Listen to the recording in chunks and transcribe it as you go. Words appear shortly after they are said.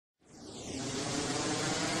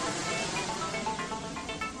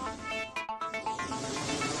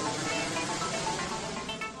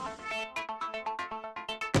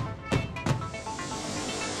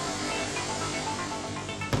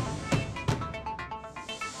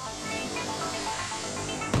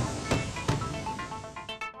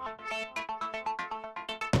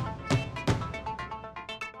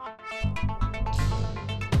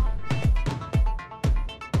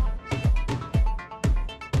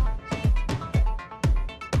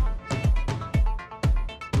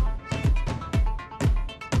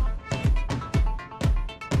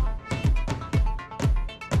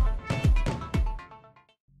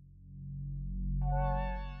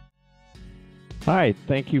Hi,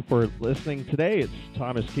 thank you for listening today. It's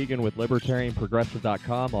Thomas Keegan with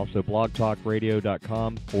LibertarianProgressive.com, also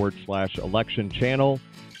blogtalkradio.com/election channel,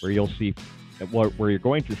 where you'll see where you're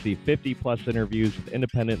going to see 50-plus interviews with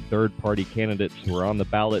independent third-party candidates who are on the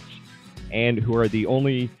ballots and who are the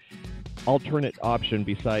only alternate option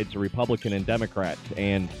besides a Republican and Democrat.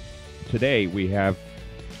 And today we have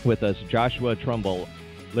with us Joshua Trumbull,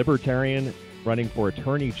 Libertarian, running for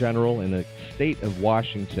Attorney General in the state of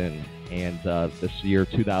Washington, and this year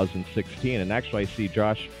 2016. And actually, I see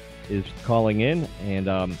Josh is calling in, and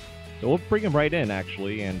so we'll bring him right in,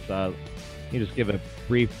 actually, and you just give a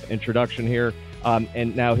brief introduction here.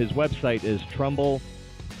 And now his website is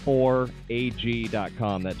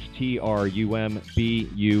Trumbull4ag.com. That's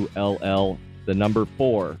TRUMBULL, the number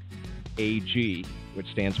 4, AG, which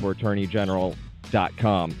stands for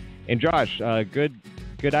AttorneyGeneral.com. And Josh,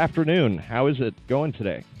 good afternoon. How is it going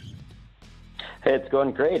today? Hey, it's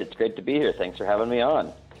going great. It's great to be here. Thanks for having me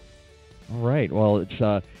on. All right. Well,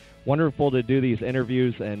 it's wonderful to do these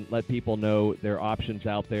interviews and let people know there are options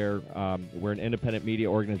out there. We're an independent media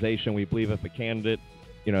organization. We believe if a candidate,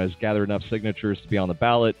 has gathered enough signatures to be on the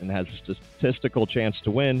ballot and has a statistical chance to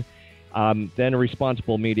win, then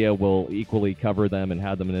responsible media will equally cover them and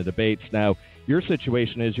have them in the debates. Now, your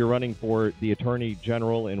situation is you're running for the Attorney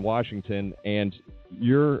General in Washington, and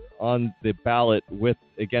you're on the ballot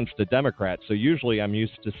against a Democrat. So usually I'm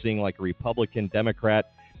used to seeing like a Republican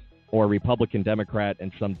Democrat or Republican Democrat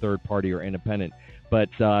and some third party or independent. But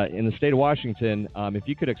in the state of Washington, if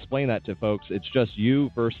you could explain that to folks, it's just you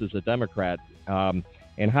versus a Democrat.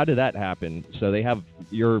 And how did that happen? So they have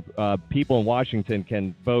your people in Washington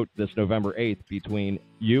can vote this November 8th between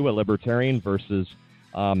you, a Libertarian, versus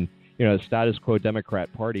status quo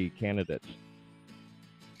Democrat Party candidates.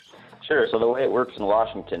 Sure. So the way it works in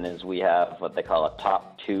Washington is we have what they call a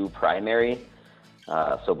top 2 primary.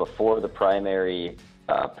 So before the primary,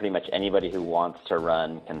 pretty much anybody who wants to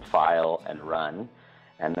run can file and run.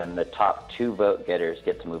 And then the top 2 vote getters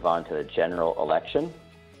get to move on to the general election.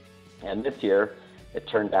 And this year, it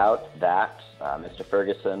turned out that Mr.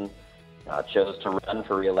 Ferguson chose to run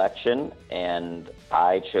for re-election, and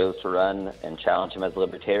I chose to run and challenge him as a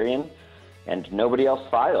Libertarian, and nobody else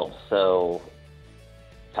filed. So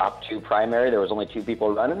top 2 primary, there was only 2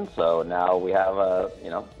 people running, so now we have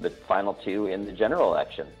the final 2 in the general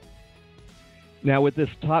election. Now, with this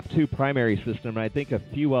top 2 primary system, I think a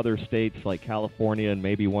few other states like California and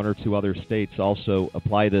maybe 1 or 2 other states also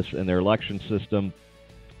apply this in their election system.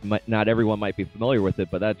 Not everyone might be familiar with it,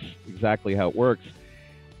 but that's exactly how it works.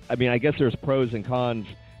 I mean, I guess there's pros and cons,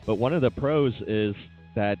 but one of the pros is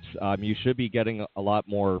that you should be getting a lot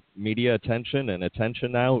more media attention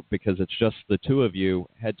now because it's just the 2 of you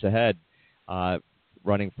head-to-head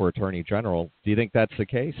running for Attorney General. Do you think that's the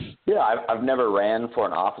case? Yeah, I've never ran for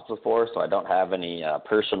an office before, so I don't have any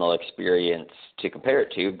personal experience to compare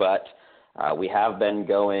it to, but we have been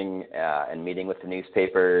going and meeting with the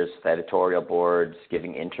newspapers, the editorial boards,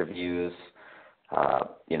 giving interviews,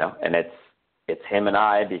 and it's him and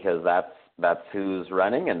I because that's who's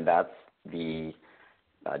running and that's the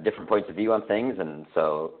different points of view on things, and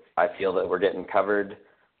so I feel that we're getting covered.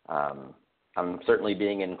 I'm certainly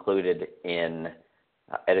being included in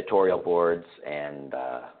editorial boards and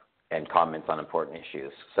comments on important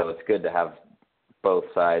issues. So it's good to have both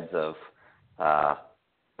sides of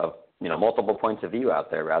multiple points of view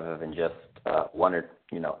out there rather than just one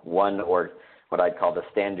or what I'd call the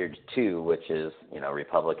standard 2, which is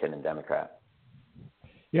Republican and Democrat.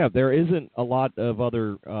 Yeah, there isn't a lot of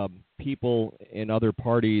other people in other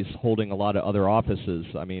parties holding a lot of other offices.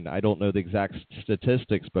 I mean, I don't know the exact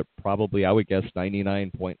statistics, but probably I would guess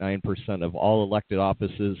 99.9% of all elected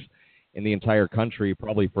offices in the entire country,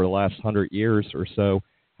 probably for the last 100 years or so,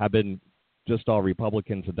 have been just all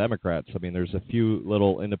Republicans and Democrats. I mean, there's a few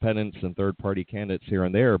little independents and third-party candidates here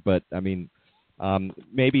and there, but I mean,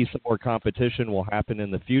 maybe some more competition will happen in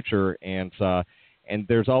the future, and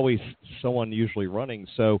there's always someone usually running.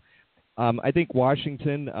 So I think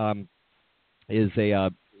Washington is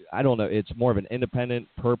I don't know, it's more of an independent,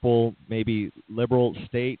 purple, maybe liberal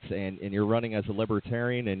state, and you're running as a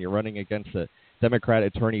Libertarian, and you're running against a Democrat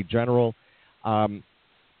Attorney General.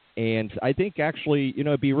 And I think actually,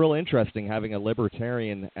 it'd be real interesting having a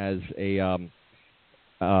Libertarian as a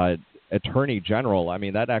Attorney General. I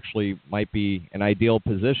mean, that actually might be an ideal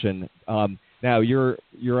position. Now, you're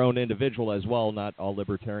your own individual as well. Not all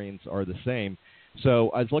Libertarians are the same. So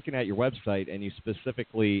I was looking at your website, and you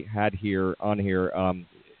specifically had on here,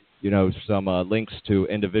 some links to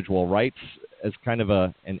individual rights as kind of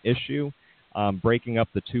an issue, breaking up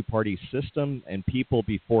the 2-party system and people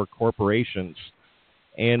before corporations.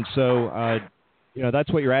 And so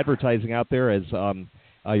that's what you're advertising out there as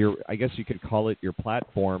your, I guess you could call it your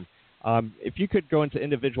platform. If you could go into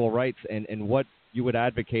individual rights and what you would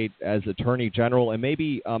advocate as Attorney General, and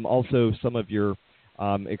maybe also some of your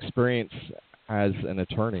experience as an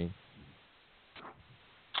attorney.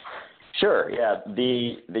 Sure. Yeah.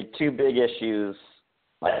 The two big issues.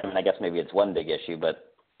 I mean, I guess maybe it's one big issue,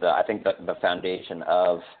 but I think that the foundation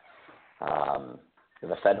of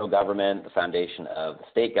the federal government, the foundation of the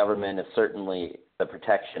state government, is certainly the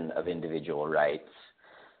protection of individual rights.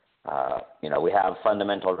 We have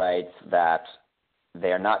fundamental rights that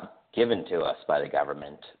they are not given to us by the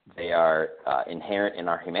government. They are inherent in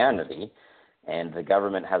our humanity, and the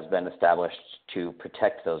government has been established to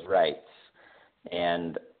protect those rights.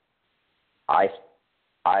 And I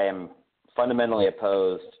am fundamentally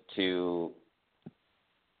opposed to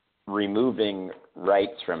removing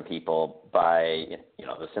rights from people by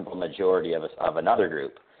the simple majority of another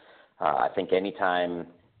group. I think anytime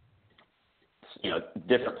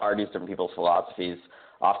different parties, different people's philosophies,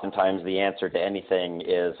 oftentimes the answer to anything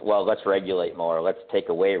is, well, let's regulate more, let's take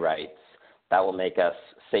away rights. That will make us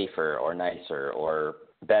safer or nicer or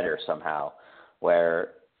better somehow,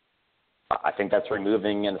 where I think that's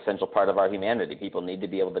removing an essential part of our humanity. People need to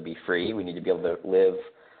be able to be free. We need to be able to live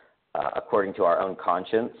according to our own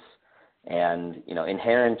conscience. And,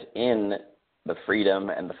 inherent in the freedom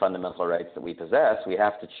and the fundamental rights that we possess, we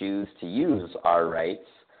have to choose to use our rights.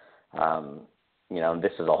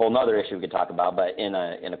 This is a whole other issue we could talk about, but in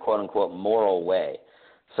a quote unquote moral way.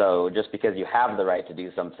 So just because you have the right to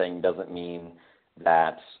do something doesn't mean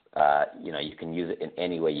that, you can use it in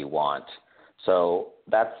any way you want. So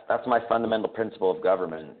that's my fundamental principle of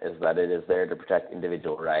government, is that it is there to protect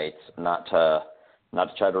individual rights, not to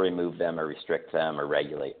try to remove them or restrict them or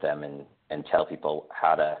regulate them and tell people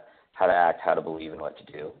how to act, how to believe, and what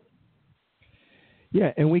to do.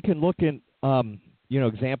 Yeah, and we can look at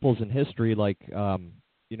examples in history, like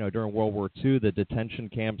during World War II, the detention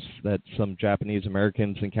camps that some Japanese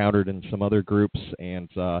Americans encountered in some other groups, and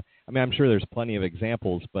I'm sure there's plenty of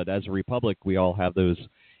examples, but as a republic, we all have those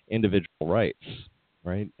individual rights,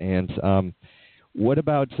 right? And what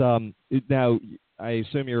about now? I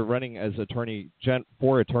assume you're running as Attorney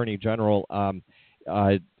General.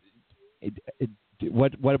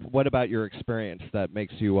 What about your experience that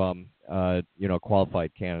makes you a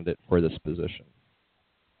qualified candidate for this position?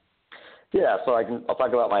 Yeah, so I'll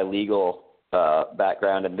talk about my legal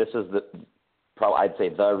background, and this is I'd say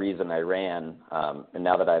the reason I ran. And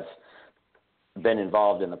now that I've been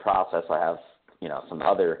involved in the process, I have some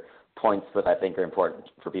other points that I think are important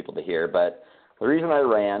for people to hear. But the reason I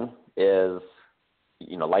ran is,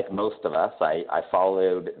 like most of us, I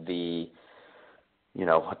followed the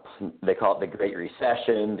they call it the Great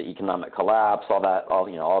Recession, the economic collapse,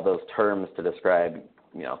 all those terms to describe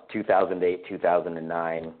 2008,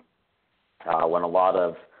 2009. When a lot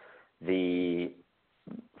of the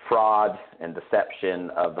fraud and deception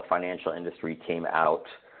of the financial industry came out,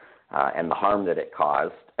 and the harm that it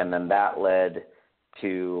caused. And then that led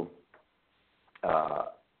to,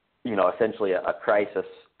 essentially a crisis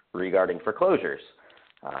regarding foreclosures.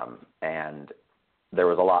 And there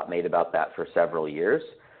was a lot made about that for several years.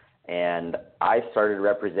 And I started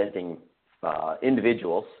representing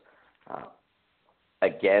individuals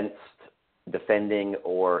against defending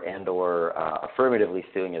or affirmatively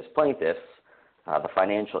suing as plaintiffs the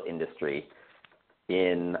financial industry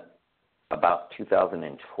in about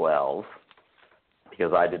 2012,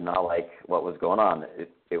 because I did not like what was going on.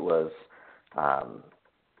 It was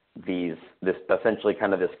this essentially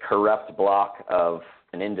kind of this corrupt block of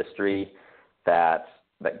an industry that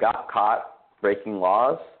got caught breaking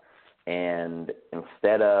laws, and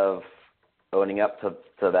instead of owning up to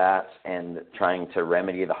that and trying to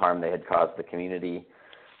remedy the harm they had caused the community,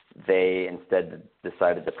 they instead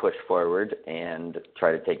decided to push forward and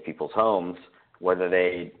try to take people's homes, whether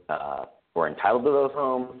they were entitled to those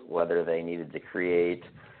homes, whether they needed to create,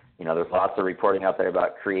 there's lots of reporting out there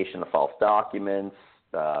about creation of false documents,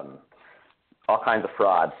 all kinds of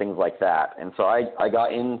fraud, things like that. And so I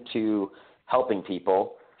got into helping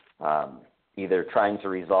people, either trying to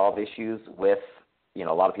resolve issues with,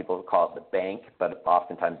 a lot of people call it the bank, but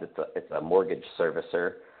oftentimes it's a mortgage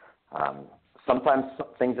servicer. Sometimes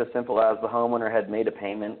things as simple as the homeowner had made a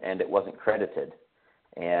payment and it wasn't credited.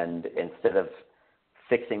 And instead of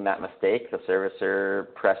fixing that mistake, the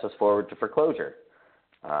servicer presses forward to foreclosure.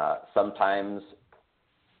 Oftentimes,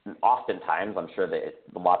 I'm sure that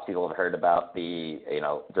lots of people have heard about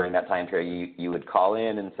during that time period, you would call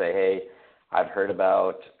in and say, hey, I've heard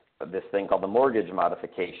about this thing called the mortgage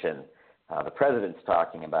modification. The president's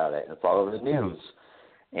talking about it, and it's all over the news.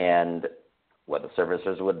 And what the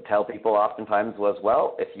servicers would tell people oftentimes was,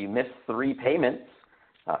 well, if you miss 3 payments,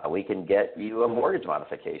 we can get you a mortgage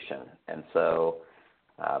modification. And so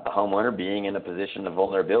the homeowner, being in a position of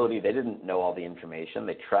vulnerability, they didn't know all the information.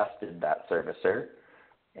 They trusted that servicer,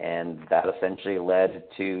 and that essentially led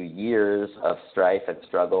to years of strife and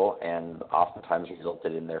struggle, and oftentimes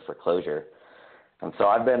resulted in their foreclosure. And so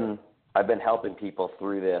I've been helping people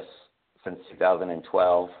through this since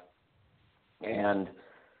 2012, and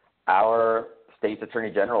our state's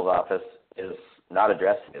Attorney General's office is not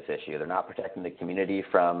addressing this issue. They're not protecting the community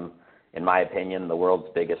from, in my opinion, the world's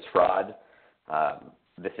biggest fraud.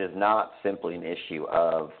 This is not simply an issue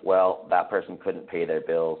of, well, that person couldn't pay their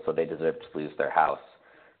bills, so they deserve to lose their house.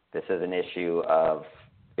 This is an issue of,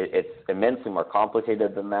 it's immensely more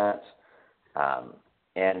complicated than that,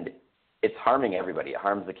 and it's harming everybody. It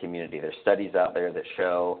harms the community. There's studies out there that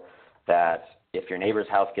show that if your neighbor's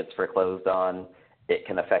house gets foreclosed on, it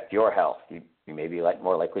can affect your health. You may be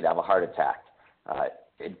more likely to have a heart attack.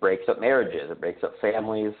 It breaks up marriages. It breaks up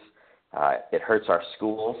families. It hurts our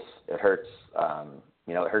schools. It hurts,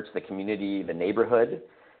 it hurts the community, the neighborhood.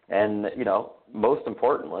 And, most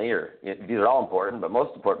importantly, these are all important, but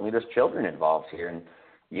most importantly, there's children involved here. And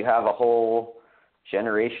you have a whole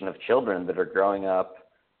generation of children that are growing up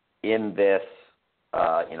in this,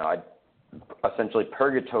 essentially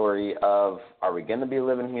purgatory of, are we going to be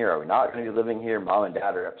living here? Are we not going to be living here? Mom and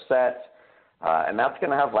dad are upset. And that's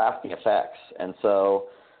going to have lasting effects. And so,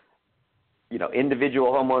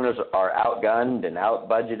 individual homeowners are outgunned and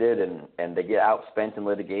outbudgeted, and they get outspent in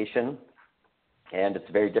litigation. And it's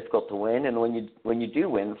very difficult to win. And when you do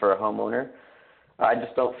win for a homeowner, I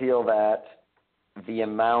just don't feel that the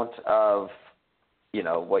amount of,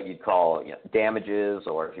 what you'd call damages,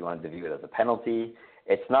 or if you wanted to view it as a penalty,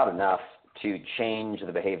 it's not enough to change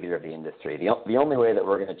the behavior of the industry. The only way that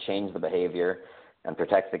we're going to change the behavior and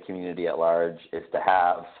protect the community at large is to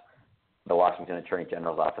have the Washington Attorney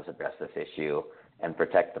General's office address this issue and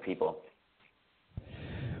protect the people.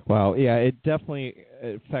 Well, yeah, it definitely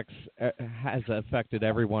has affected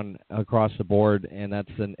everyone across the board, and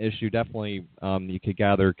that's an issue definitely you could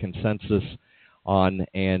gather consensus on,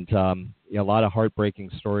 and a lot of heartbreaking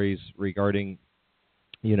stories regarding,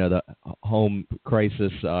 the home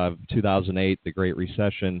crisis of 2008, the Great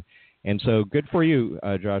Recession. And so good for you,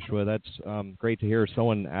 Joshua. That's great to hear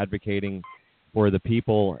someone advocating for the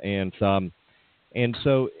people. And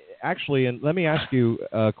so actually, and let me ask you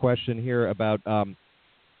a question here about,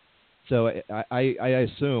 so I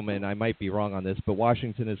assume, and I might be wrong on this, but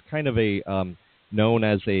Washington is kind of a known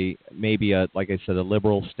as maybe like I said, a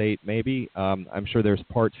liberal state, maybe. I'm sure there's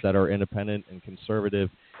parts that are independent and conservative.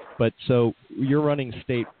 But so you're running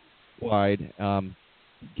statewide,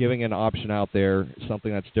 giving an option out there,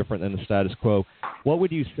 something that's different than the status quo. What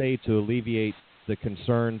would you say to alleviate the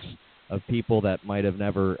concerns of people that might have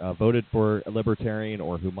never voted for a Libertarian,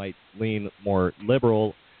 or who might lean more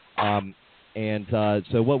liberal?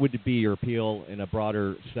 So what would be your appeal in a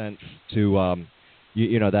broader sense to,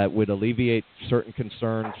 that would alleviate certain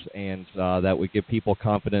concerns, and that would give people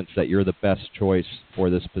confidence that you're the best choice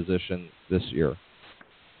for this position this year?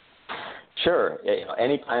 Sure.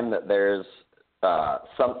 Anytime that there's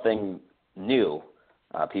something new,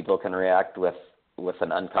 people can react with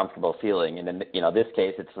an uncomfortable feeling. And in this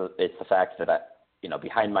case, it's the fact that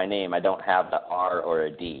behind my name, I don't have the R or a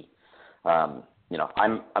D. I'm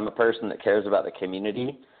a person that cares about the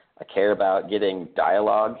community. I care about getting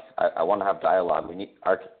dialogue. I want to have dialogue.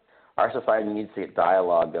 Our society needs to get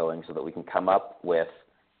dialogue going so that we can come up with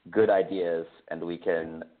good ideas, and we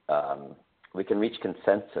can reach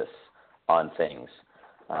consensus on things.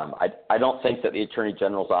 I don't think that the Attorney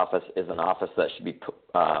General's office is an office that should be,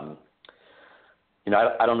 I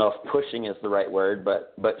don't know if pushing is the right word,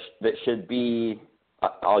 but that should be,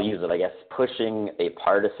 I'll use it, I guess, pushing a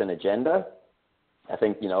partisan agenda. I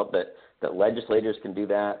think, that legislators can do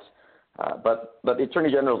that, but the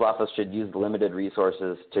Attorney General's office should use the limited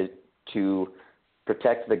resources to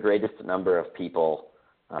protect the greatest number of people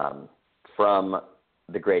from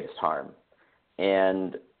the greatest harm.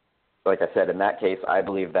 And like I said, in that case, I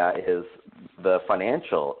believe that is the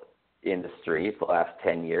financial industry for the last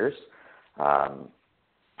 10 years.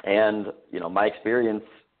 And, my experience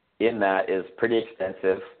in that is pretty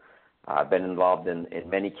extensive. I've been involved in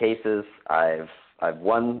many cases. I've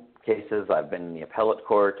won cases. I've been in the appellate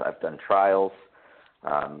court. I've done trials.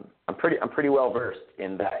 I'm pretty well versed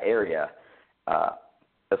in that area.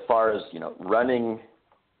 As far as, running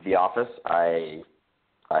the office,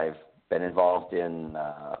 I've been involved in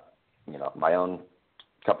my own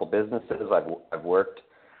couple businesses. I've worked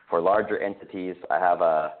for larger entities. I have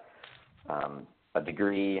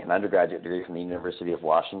an undergraduate degree from the University of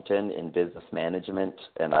Washington in business management,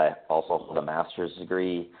 and I also hold a master's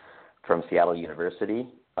degree from Seattle University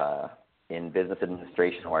in business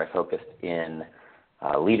administration, where I focused in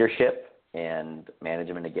leadership and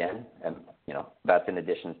management again. And, that's in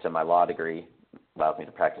addition to my law degree, allows me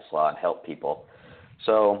to practice law and help people.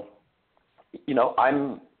 So,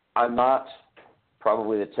 I'm not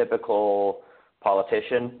probably the typical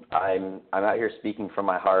politician. I'm out here speaking from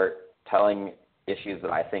my heart, telling issues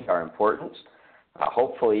that I think are important.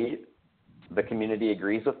 Hopefully, the community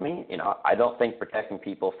agrees with me. I don't think protecting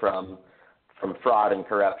people from fraud and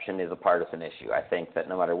corruption is a partisan issue. I think that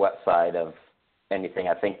no matter what side of anything,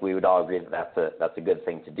 I think we would all agree that that's a good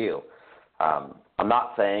thing to do. I'm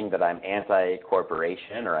not saying that I'm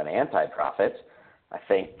anti-corporation or I'm anti-profit. I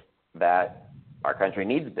think that our country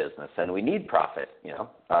needs business and we need profit,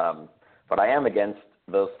 but I am against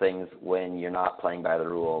those things when you're not playing by the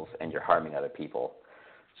rules and you're harming other people.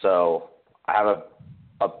 So I have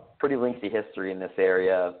a pretty lengthy history in this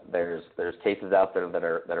area. There's cases out there that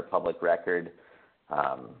are public record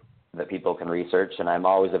that people can research, and I'm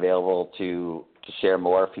always available to share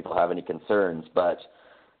more if people have any concerns. But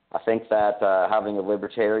I think that having a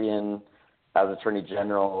Libertarian as Attorney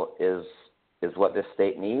General is what this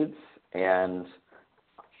state needs, and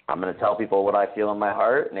I'm going to tell people what I feel in my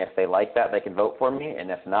heart, and if they like that, they can vote for me,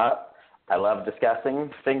 and if not, I love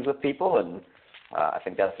discussing things with people, and I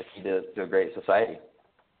think that's the key to a great society.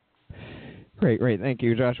 Great. Thank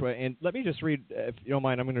you, Joshua. And let me just read, if you don't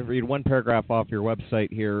mind, I'm going to read one paragraph off your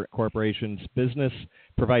website here. Corporations, business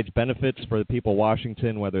provides benefits for the people of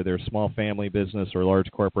Washington, whether they're small family business or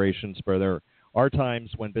large corporations, but there are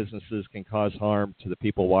times when businesses can cause harm to the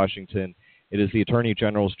people of Washington. It is the Attorney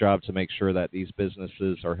General's job to make sure that these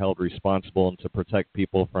businesses are held responsible and to protect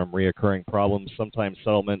people from reoccurring problems. Sometimes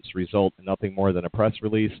settlements result in nothing more than a press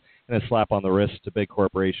release and a slap on the wrist to big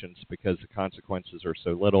corporations because the consequences are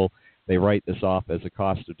so little. They write this off as a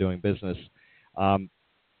cost of doing business. And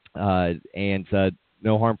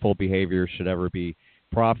no harmful behavior should ever be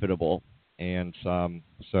profitable. And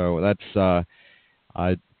so that's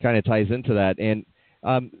kind of ties into that. And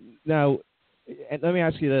now, and let me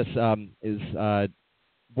ask you this: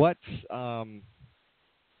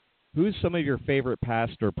 who's some of your favorite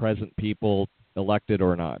past or present people, elected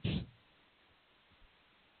or not?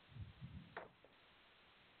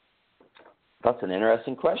 That's an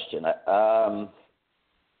interesting question.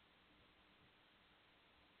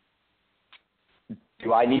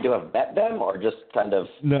 Do I need to have met them, or just kind of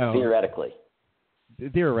theoretically?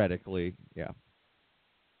 Theoretically, yeah.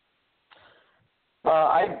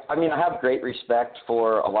 I mean, I have great respect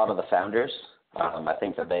for a lot of the founders. I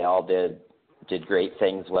think that they all did great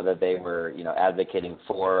things, whether they were, advocating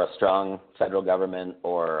for a strong federal government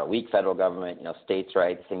or a weak federal government, states'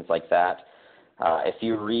 rights, things like that. If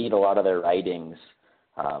you read a lot of their writings,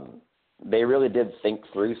 they really did think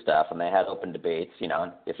through stuff, and they had open debates.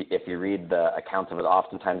 If you read the accounts of it,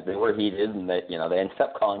 oftentimes they were heated, and they ended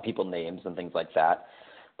up calling people names and things like that.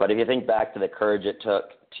 But if you think back to the courage it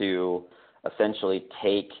took to essentially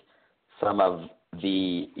take some of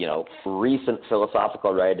the, recent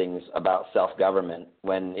philosophical writings about self-government,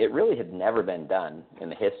 when it really had never been done in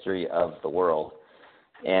the history of the world,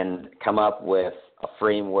 and come up with a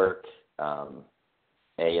framework,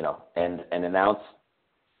 and announce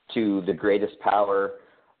to the greatest power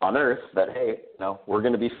on earth that, hey, we're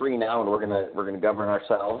going to be free now, and we're going to govern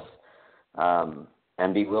ourselves,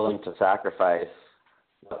 and be willing to sacrifice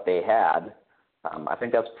what they had. I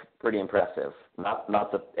think that's pretty impressive. Not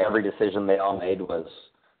that every decision they all made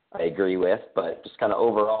I agree with, but just kind of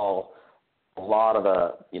overall, a lot of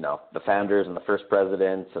the founders and the first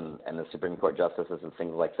presidents and the Supreme Court justices and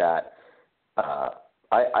things like that.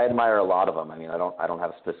 I admire a lot of them. I mean, I don't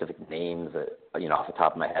have specific names off the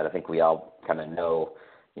top of my head. I think we all kind of know,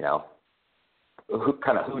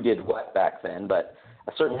 who did what back then. But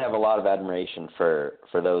I certainly have a lot of admiration for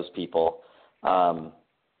those people.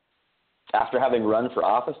 After having run for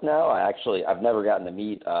office now, I've never gotten to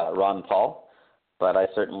meet Ron Paul, but I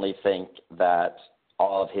certainly think that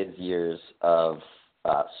all of his years of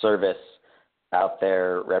service out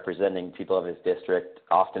there representing people of his district,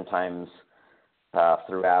 oftentimes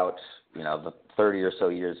throughout the 30 or so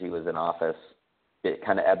years he was in office, it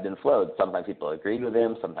kind of ebbed and flowed. Sometimes people agreed with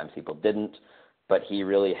him, sometimes people didn't, but he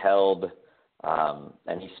really held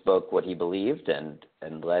and he spoke what he believed and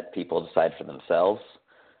let people decide for themselves.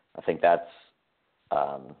 I think that's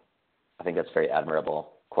very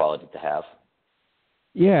admirable quality to have.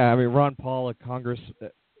 Yeah, I mean, Ron Paul, a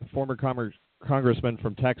former congressman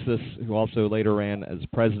from Texas, who also later ran as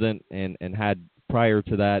president and had prior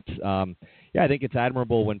to that, Yeah, I think it's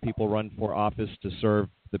admirable when people run for office to serve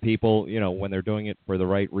the people, when they're doing it for the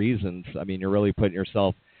right reasons. I mean, you're really putting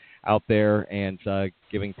yourself out there and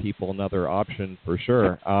giving people another option for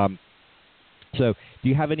sure. So do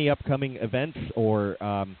you have any upcoming events or,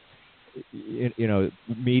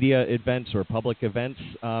 media events or public events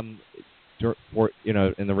for,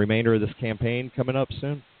 in the remainder of this campaign coming up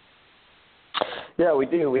soon? Yeah, we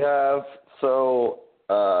do. We have,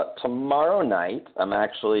 tomorrow night, I'm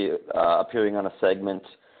actually appearing on a segment.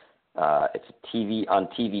 It's on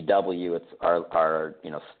TVW. It's our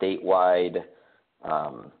statewide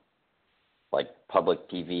public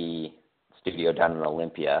TV studio down in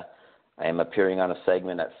Olympia. I am appearing on a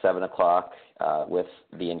segment at 7 o'clock with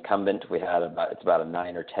the incumbent. It's about a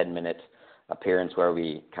 9 or 10 minute appearance where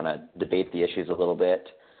we kind of debate the issues a little bit.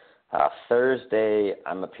 Thursday,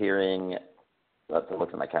 I'm appearing. Let's look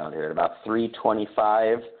at my calendar here. At about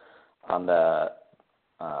 3:25 on the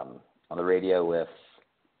radio with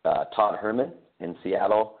Todd Herman in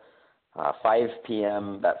Seattle. 5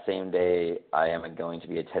 p.m. that same day, I am going to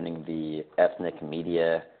be attending the Ethnic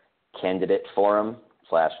Media Candidate Forum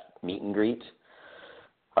 / meet and greet.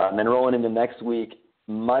 And then rolling into next week,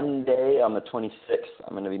 Monday on the 26th,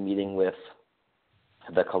 I'm going to be meeting with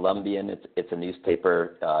the Columbian. It's a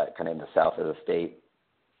newspaper kind of in the south of the state.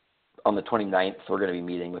 On the 29th, we're going to be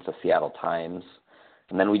meeting with the Seattle Times.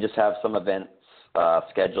 And then we just have some events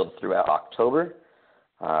scheduled throughout October,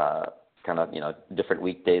 different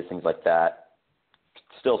weekdays, things like that.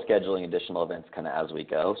 Still scheduling additional events kind of as we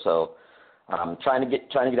go. So trying to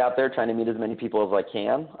get out there, trying to meet as many people as I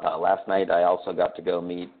can. Last night, I also got to go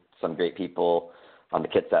meet some great people on the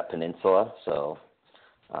Kitsap Peninsula. So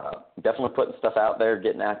definitely putting stuff out there,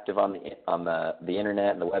 getting active on the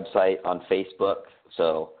internet and the website, on Facebook.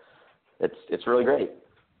 So it's really great.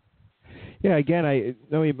 Yeah, again, I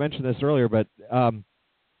know you mentioned this earlier, but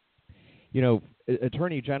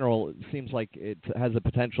Attorney General seems like it has the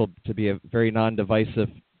potential to be a very non-divisive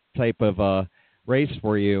type of race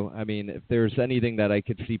for you. I mean, if there's anything that I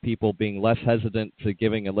could see people being less hesitant to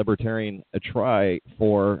giving a Libertarian a try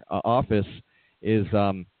for office is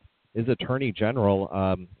Attorney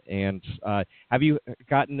General. And have you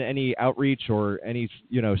gotten any outreach or any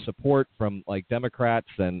support from like Democrats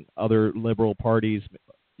and other liberal parties,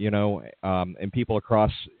 and people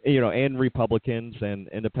across and Republicans and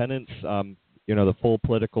independents, the full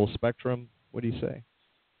political spectrum? What do you say?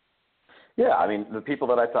 Yeah, I mean, the people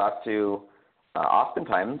that I talk to,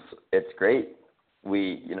 oftentimes it's great.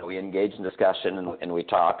 We engage in discussion and we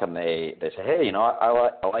talk, and they say, hey,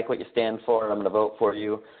 I like what you stand for, and I'm going to vote for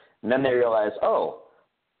you. And then they realize, oh,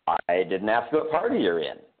 I didn't ask what party you're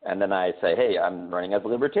in. And then I say, hey, I'm running as a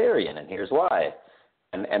Libertarian, and here's why.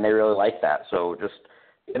 And they really like that. So just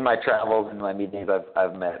in my travels and my meetings,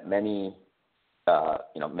 I've met many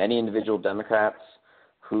individual Democrats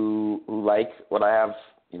who like what I have,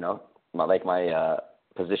 like my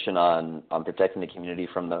position on protecting the community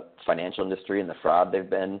from the financial industry and the fraud they've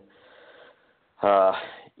been,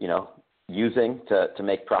 using to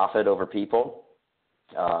make profit over people.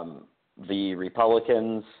 The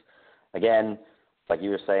Republicans, again, like you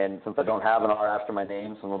were saying, since I don't have an R after my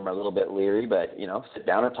name, some of them are a little bit leery, but, sit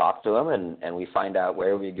down and talk to them and we find out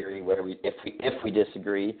where we agree, if we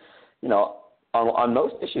disagree. On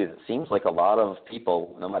most issues, it seems like a lot of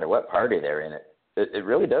people, no matter what party they're in, it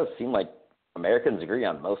really does seem like Americans agree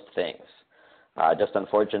on most things. Just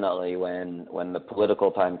unfortunately, when the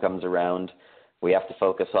political time comes around, we have to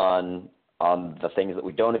focus on the things that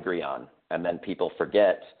we don't agree on, and then people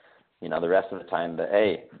forget, the rest of the time that,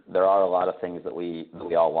 hey, there are a lot of things that we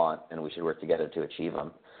all want, and we should work together to achieve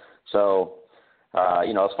them. So,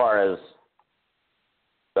 as far as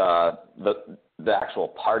the actual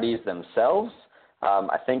parties themselves,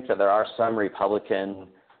 I think that there are some Republican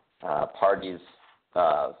parties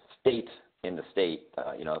in the state,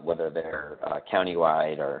 whether they're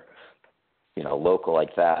countywide or local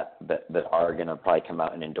like that are going to probably come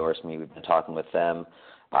out and endorse me. We've been talking with them.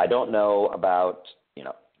 I don't know about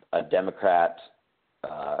a Democrat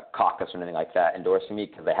caucus or anything like that endorsing me,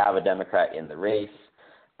 because they have a Democrat in the race.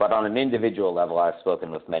 But on an individual level, I've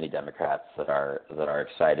spoken with many Democrats that are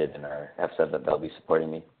excited and have said that they'll be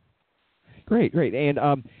supporting me. Great. And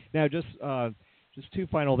now just two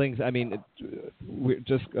final things. I mean,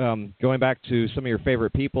 just going back to some of your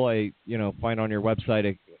favorite people, I find on your website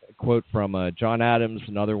a quote from John Adams,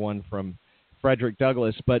 another one from Frederick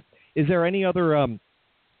Douglass. But is there any other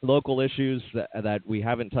local issues that we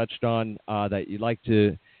haven't touched on that you'd like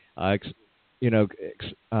to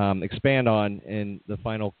expand on in the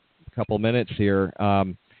final couple minutes here?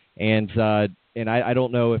 And I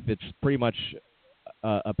don't know if it's pretty much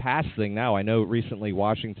a past thing now. I know recently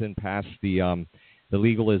Washington passed the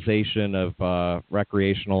legalization of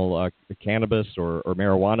recreational cannabis or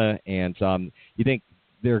marijuana, and you think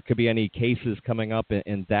there could be any cases coming up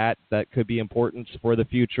in that could be important for the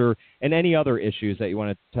future, and any other issues that you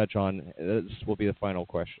want to touch on? This will be the final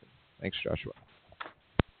question. Thanks, Joshua.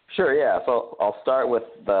 Sure, yeah. So I'll start with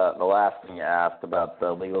the last thing you asked about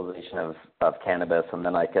the legalization of cannabis, and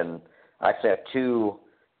then I actually have two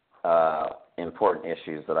important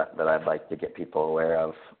issues that I'd like to get people aware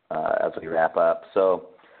of as we wrap up. So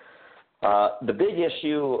the big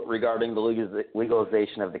issue regarding the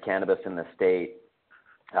legalization of the cannabis in the state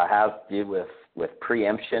has to do with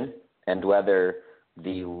preemption and whether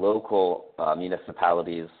the local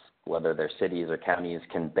municipalities, whether they're cities or counties,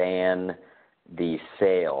 can ban the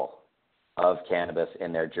sale of cannabis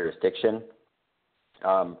in their jurisdiction.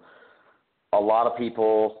 A lot of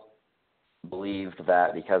people believed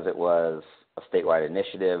that because it was a statewide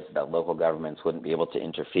initiative, that local governments wouldn't be able to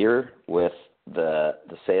interfere with the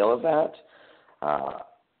sale of that.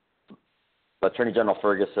 Attorney General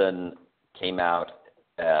Ferguson came out,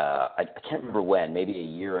 I can't remember when, maybe a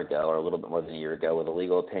year ago or a little bit more than a year ago, with a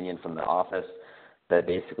legal opinion from the office that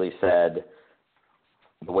basically said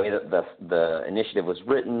the way that the initiative was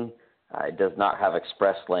written, it does not have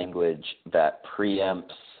express language that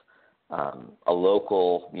preempts a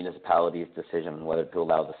local municipality's decision whether to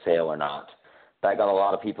allow the sale or not. That got a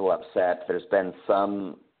lot of people upset. There's been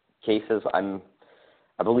some cases, I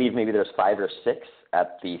believe maybe there's 5 or 6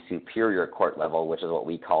 at the superior court level, which is what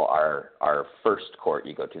we call our first court.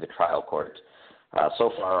 You go to the trial court.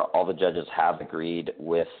 So far, all the judges have agreed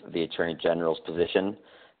with the Attorney General's position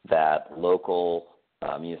that local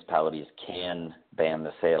municipalities can ban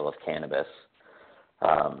the sale of cannabis.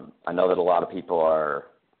 I know that a lot of people are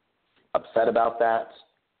upset about that.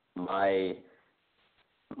 My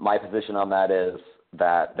position on that is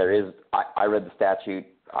that there is, I read the statute,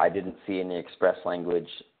 I didn't see any express language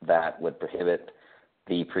that would prohibit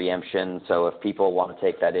the preemption. So if people want to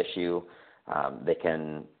take that issue, they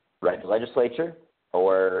can write the legislature,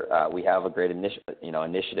 or we have a great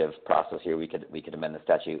initiative process here. We could amend the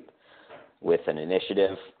statute with an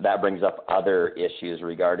initiative. That brings up other issues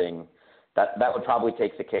regarding that would probably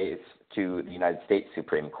take the case to the United States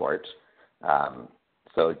Supreme Court.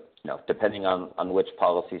 So, depending on which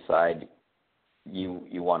policy side you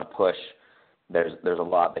want to push, there's a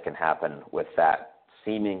lot that can happen with that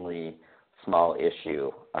seemingly small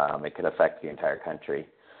issue. It could affect the entire country.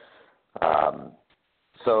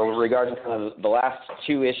 So regarding kind of the last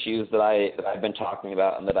two issues that I've been talking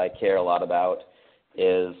about and that I care a lot about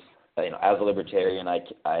is, as a libertarian,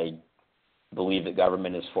 I believe that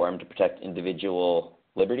government is formed to protect individual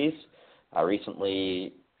liberties.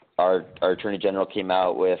 Recently, our Attorney General came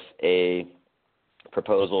out with a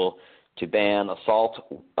proposal to ban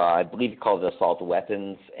assault, I believe he called it assault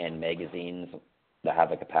weapons and magazines that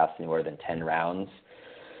have a capacity more than 10 rounds.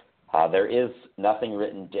 There is nothing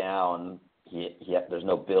written down. There's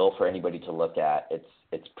no bill for anybody to look at.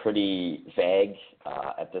 It's pretty vague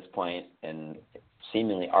at this point and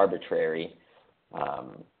seemingly arbitrary.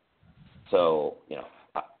 So,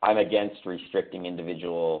 I'm against restricting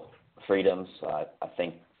individual freedoms. I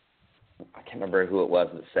think, I can't remember who it was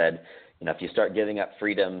that said, if you start giving up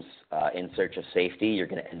freedoms in search of safety, you're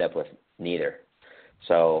going to end up with neither.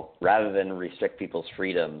 So rather than restrict people's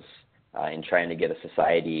freedoms in trying to get a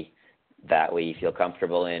society that we feel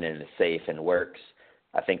comfortable in and is safe and works,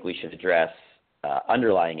 I think we should address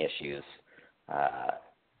underlying issues.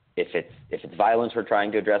 If it's violence we're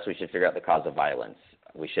trying to address, we should figure out the cause of violence.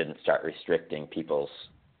 We shouldn't start restricting people's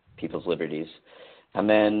liberties. And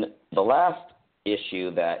then the last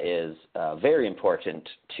issue that is very important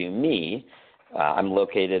to me, I'm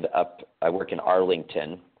located I work in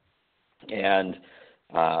Arlington, and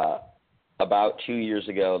about 2 years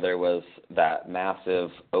ago there was that massive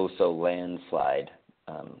Oso landslide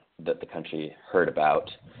that the country heard about.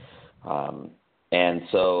 And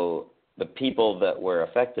so the people that were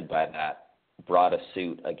affected by that brought a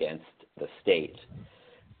suit against the state.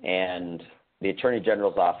 And the Attorney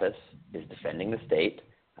General's office is defending the state.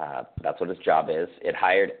 That's what its job is. It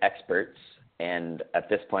hired experts, and at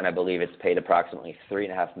this point I believe it's paid approximately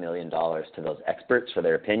 $3.5 million to those experts for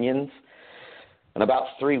their opinions. And about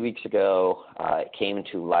 3 weeks ago, it came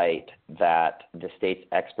to light that the state's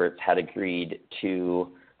experts had agreed to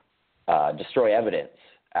destroy evidence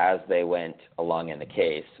as they went along in the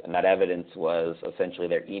case, and that evidence was essentially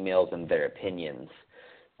their emails and their opinions.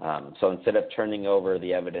 So instead of turning over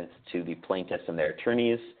the evidence to the plaintiffs and their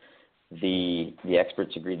attorneys, the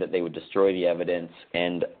experts agreed that they would destroy the evidence,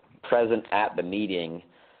 and present at the meeting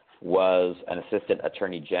was an assistant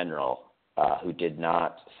attorney general who did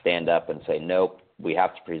not stand up and say, nope, we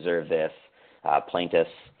have to preserve this. Plaintiffs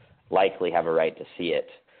likely have a right to see it.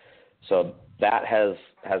 So that has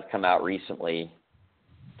come out recently.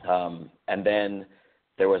 And then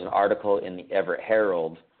there was an article in the Everett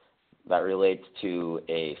Herald that relates to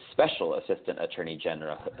a special assistant attorney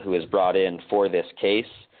general who is brought in for this case.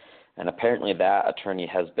 And apparently that attorney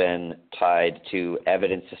has been tied to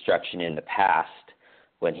evidence destruction in the past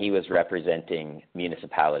when he was representing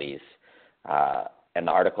municipalities. And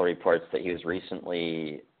the article reports that he was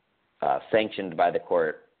recently sanctioned by the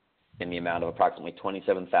court in the amount of approximately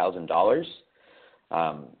 $27,000.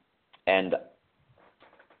 And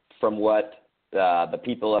from what the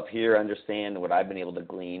people up here understand, what I've been able to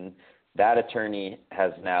glean, that attorney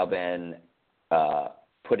has now been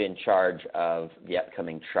put in charge of the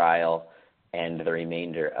upcoming trial and the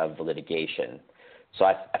remainder of the litigation. So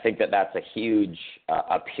I think that that's a huge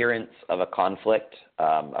appearance of a conflict,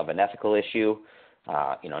 of an ethical issue.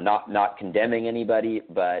 Not condemning anybody,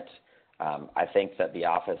 but I think that the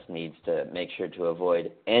office needs to make sure to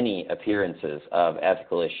avoid any appearances of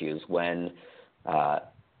ethical issues when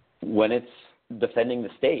it's defending the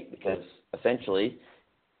state, because essentially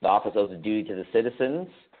the office owes a duty to the citizens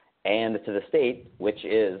and to the state, which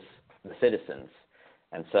is the citizens.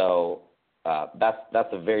 And so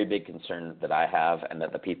that's a very big concern that I have and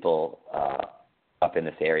that the people up in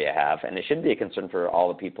this area have. And it should be a concern for all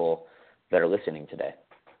the people that are listening today.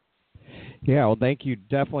 Yeah, well, thank you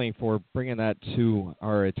definitely for bringing that to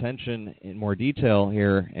our attention in more detail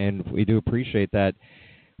here, and we do appreciate that.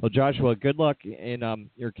 Well, Joshua, good luck in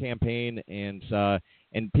your campaign, and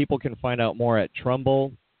people can find out more at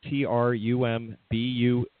Trumbull, TRUMBULL,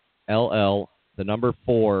 the number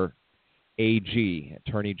 4, AG,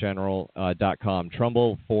 attorneygeneral.com,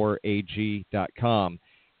 Trumbull4AG.com.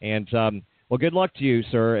 And, well, good luck to you,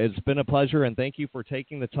 sir. It's been a pleasure, and thank you for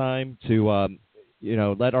taking the time to,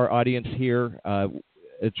 let our audience hear a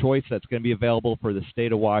choice that's going to be available for the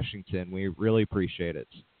state of Washington. We really appreciate it.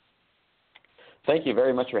 Thank you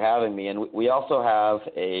very much for having me. And we also have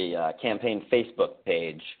a campaign Facebook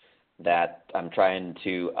page that I'm trying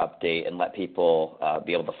to update and let people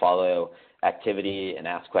be able to follow activity and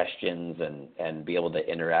ask questions and be able to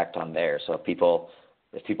interact on there. So if people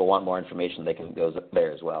want more information, they can go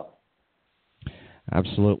there as well.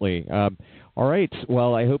 Absolutely. All right.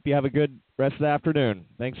 Well, I hope you have a good rest of the afternoon.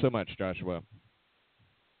 Thanks so much, Joshua.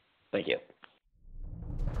 Thank you.